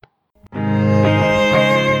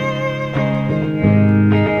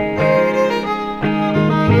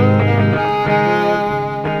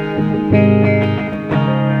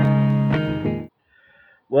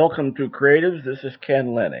welcome to Creatives. This is Ken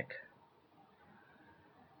Lennick.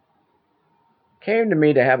 Came to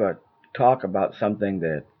me to have a talk about something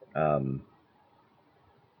that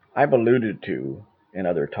I've alluded to in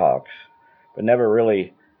other talks, but never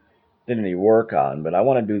really did any work on. But I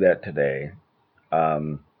want to do that today.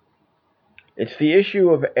 It's the issue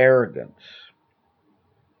of arrogance.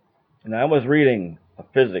 And I was reading a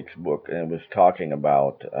physics book, and it was talking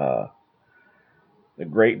about the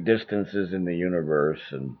great distances in the universe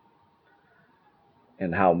and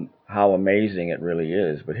how amazing it really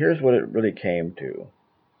is. But here's what it really came to.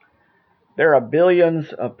 There are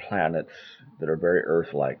billions of planets that are very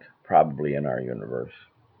Earth-like, probably in our universe.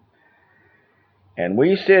 And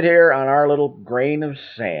we sit here on our little grain of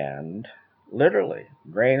sand, literally,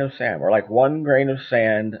 grain of sand. We're like one grain of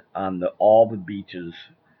sand on all the beaches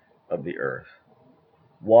of the Earth.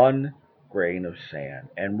 One grain of sand.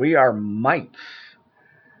 And we are mites.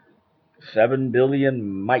 7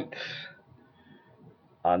 billion mites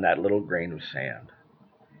on that little grain of sand.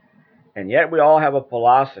 And yet we all have a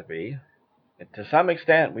philosophy, and to some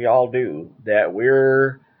extent we all do, that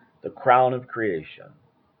we're the crown of creation.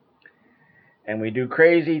 And we do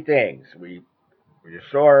crazy things. We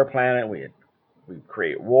destroy our planet, we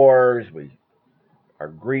create wars, we are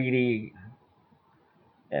greedy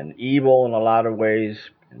and evil in a lot of ways.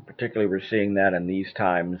 And particularly we're seeing that in these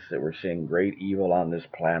times, that we're seeing great evil on this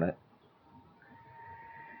planet.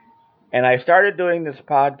 And I started doing this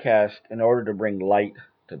podcast in order to bring light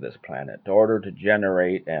to this planet, in order to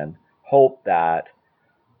generate and hope that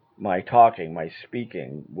my talking, my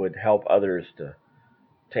speaking, would help others to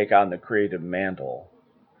take on the creative mantle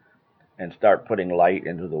and start putting light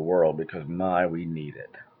into the world, because we need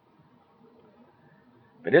it.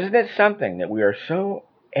 But isn't it something that we are so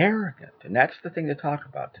arrogant? And that's the thing to talk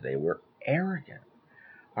about today. We're arrogant.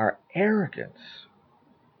 Our arrogance.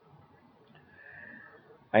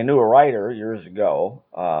 I knew a writer years ago,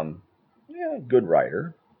 good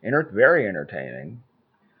writer, very entertaining,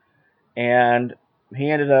 and he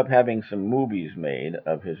ended up having some movies made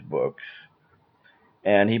of his books,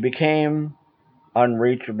 and he became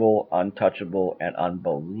unreachable, untouchable, and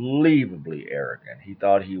unbelievably arrogant. He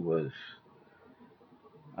thought he was,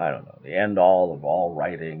 the end all of all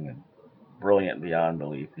writing and brilliant beyond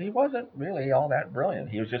belief. He wasn't really all that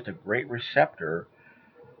brilliant. He was just a great receptor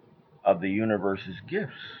of the universe's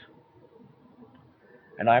gifts.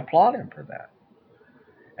 And I applaud him for that.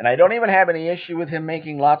 And I don't even have any issue with him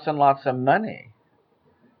making lots and lots of money.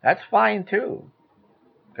 That's fine too.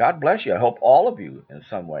 God bless you. I hope all of you in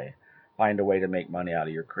some way find a way to make money out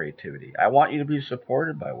of your creativity. I want you to be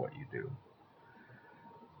supported by what you do,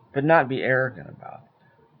 but not be arrogant about it.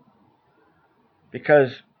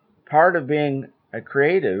 Because part of being a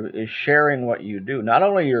creative is sharing what you do, not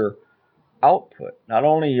only your output, not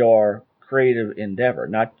only your creative endeavor,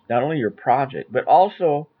 not only your project, but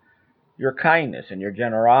also your kindness and your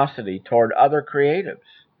generosity toward other creatives,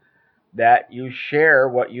 that you share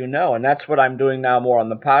what you know. And that's what I'm doing now more on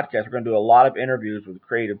the podcast. We're going to do a lot of interviews with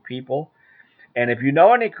creative people. And if you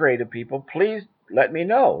know any creative people, please let me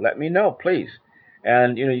know. Let me know, please.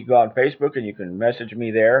 And, you go on Facebook and you can message me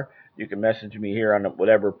there. You can message me here on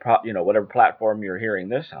whatever platform you're hearing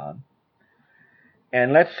this on.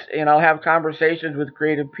 And I'll have conversations with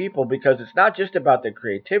creative people, because it's not just about the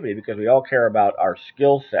creativity, because we all care about our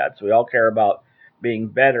skill sets. We all care about being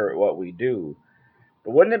better at what we do.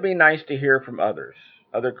 But wouldn't it be nice to hear from others,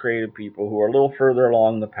 other creative people who are a little further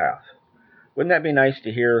along the path? Wouldn't that be nice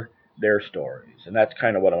to hear their stories? And that's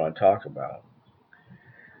kind of what I want to talk about.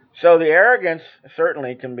 So the arrogance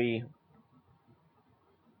certainly can be,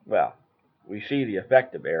 we see the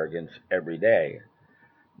effect of arrogance every day.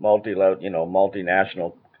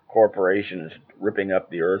 Multinational corporations ripping up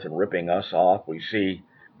the earth and ripping us off. We see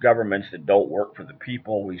governments that don't work for the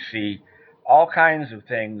people. We see all kinds of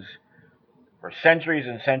things for centuries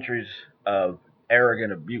and centuries of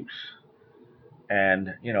arrogant abuse.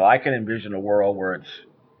 And, I can envision a world where it's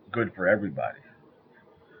good for everybody.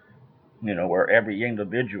 Where every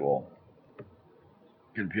individual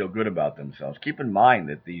can feel good about themselves. Keep in mind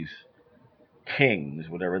that these kings,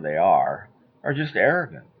 whatever they are just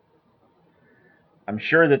arrogant. I'm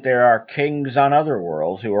sure that there are kings on other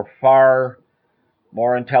worlds who are far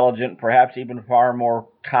more intelligent, perhaps even far more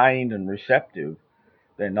kind and receptive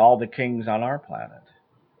than all the kings on our planet.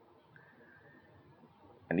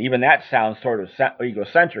 And even that sounds sort of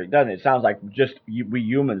egocentric, doesn't it? It sounds like just we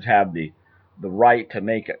humans have the right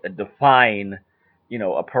to define,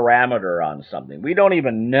 a parameter on something. We don't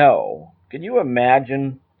even know. Can you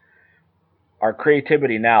imagine our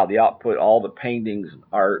creativity now, the output, all the paintings and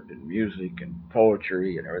art and music and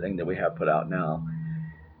poetry and everything that we have put out now?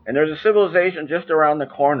 And there's a civilization just around the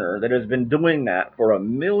corner that has been doing that for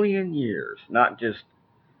 1,000,000 years, not just,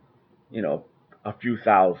 you know, a few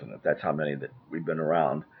thousand, if that's how many that we've been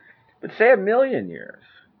around, but say 1,000,000 years.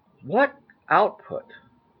 What output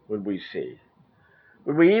would we see?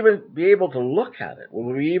 Would we even be able to look at it?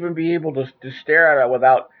 Would we even be able to stare at it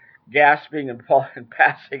without gasping and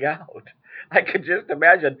passing out? I could just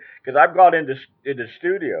imagine, because I've gone into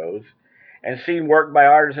studios and seen work by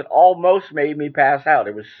artists that almost made me pass out.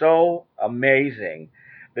 It was so amazing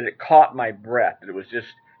that it caught my breath. It was just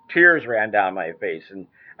tears ran down my face. And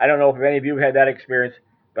I don't know if any of you have had that experience,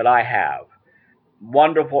 but I have.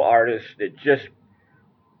 Wonderful artists that just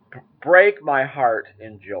break my heart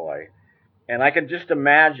in joy. And I can just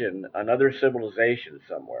imagine another civilization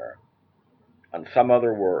somewhere on some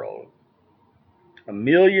other world,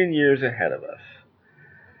 1,000,000 years ahead of us.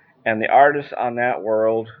 And the artists on that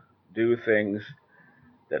world do things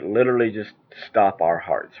that literally just stop our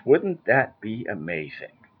hearts. Wouldn't that be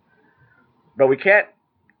amazing? But we can't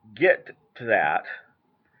get to that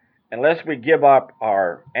unless we give up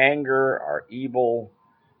our anger, our evil,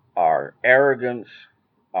 our arrogance,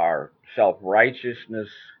 our self-righteousness,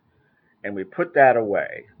 and we put that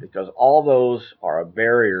away, because all those are a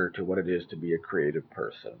barrier to what it is to be a creative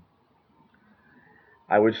person.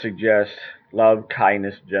 I would suggest love,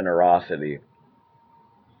 kindness, generosity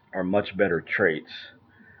are much better traits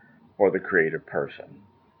for the creative person.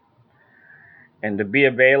 And to be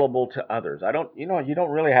available to others. You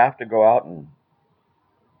don't really have to go out and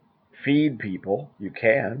feed people. You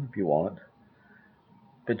can if you want.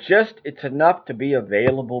 But it's enough to be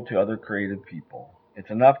available to other creative people. It's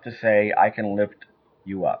enough to say, I can lift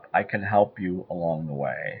you up. I can help you along the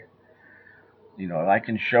way. I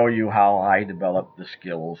can show you how I developed the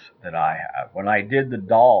skills that I have. When I did the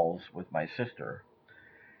dolls with my sister,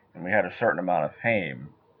 and we had a certain amount of fame,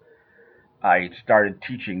 I started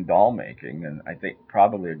teaching doll making, and I think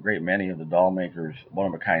probably a great many of the doll makers,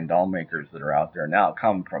 one-of-a-kind doll makers that are out there now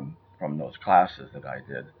come from those classes that I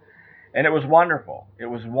did. And it was wonderful. It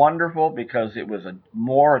was wonderful because it was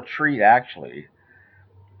more a treat, actually,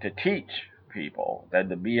 to teach people than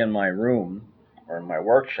to be in my room or in my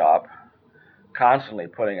workshop constantly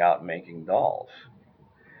putting out and making dolls.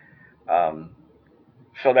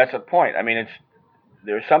 So that's a point. I mean,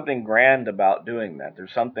 there's something grand about doing that.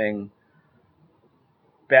 There's something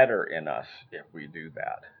better in us if we do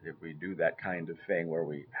that kind of thing where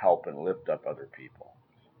we help and lift up other people.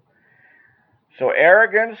 So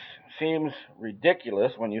arrogance seems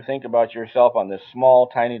ridiculous when you think about yourself on this small,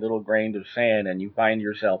 tiny little grain of sand and you find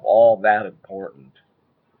yourself all that important.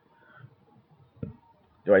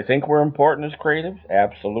 Do I think we're important as creatives?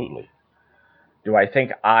 Absolutely. Do I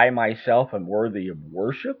think I myself am worthy of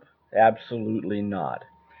worship? Absolutely not.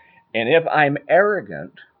 And if I'm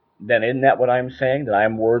arrogant, then isn't that what I'm saying? That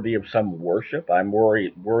I'm worthy of some worship? I'm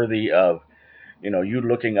worthy of, you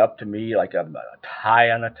looking up to me like I'm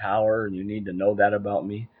high on a tower and you need to know that about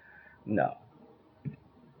me? No.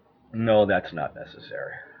 No, that's not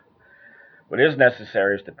necessary. What is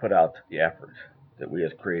necessary is to put out the effort that we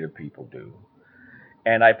as creative people do.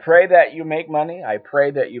 And I pray that you make money. I pray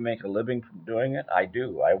that you make a living from doing it. I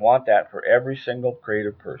do. I want that for every single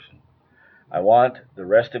creative person. I want the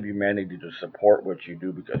rest of humanity to support what you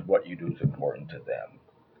do because what you do is important to them.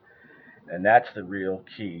 And that's the real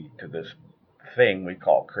key to this thing we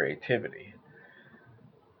call creativity.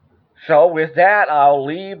 So with that, I'll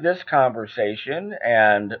leave this conversation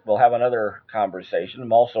and we'll have another conversation.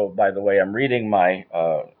 I'm also, by the way, I'm reading my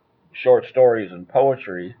short stories and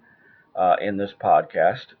poetry in this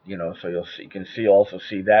podcast, so you can also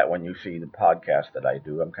see that when you see the podcast that I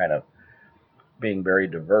do. I'm kind of being very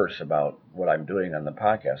diverse about what I'm doing on the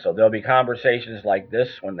podcast. So there'll be conversations like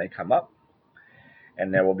this when they come up,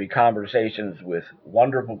 and there will be conversations with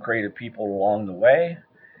wonderful creative people along the way,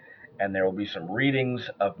 and there will be some readings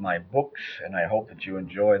of my books, and I hope that you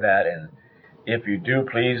enjoy that. And if you do,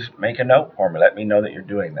 please make a note for me. Let me know that you're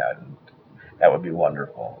doing that, and that would be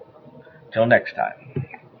wonderful. Till next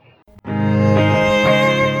time.